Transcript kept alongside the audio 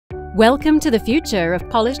Welcome to the future of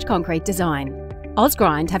polished concrete design.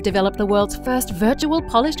 OzGrind have developed the world's first virtual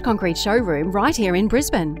polished concrete showroom right here in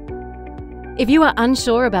Brisbane. If you are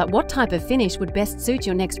unsure about what type of finish would best suit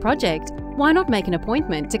your next project, why not make an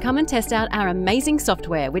appointment to come and test out our amazing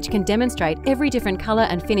software which can demonstrate every different colour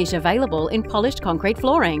and finish available in polished concrete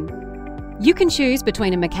flooring. You can choose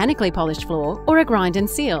between a mechanically polished floor or a grind and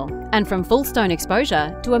seal, and from full stone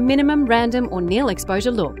exposure to a minimum random or nil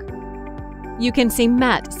exposure look. You can see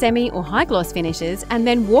matte, semi or high gloss finishes and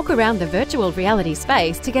then walk around the virtual reality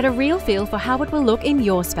space to get a real feel for how it will look in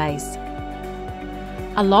your space.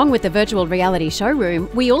 Along with the virtual reality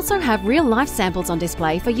showroom, we also have real-life samples on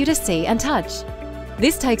display for you to see and touch.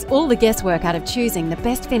 This takes all the guesswork out of choosing the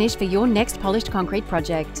best finish for your next polished concrete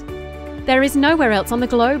project. There is nowhere else on the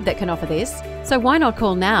globe that can offer this, so why not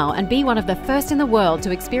call now and be one of the first in the world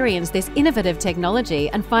to experience this innovative technology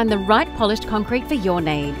and find the right polished concrete for your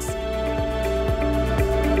needs.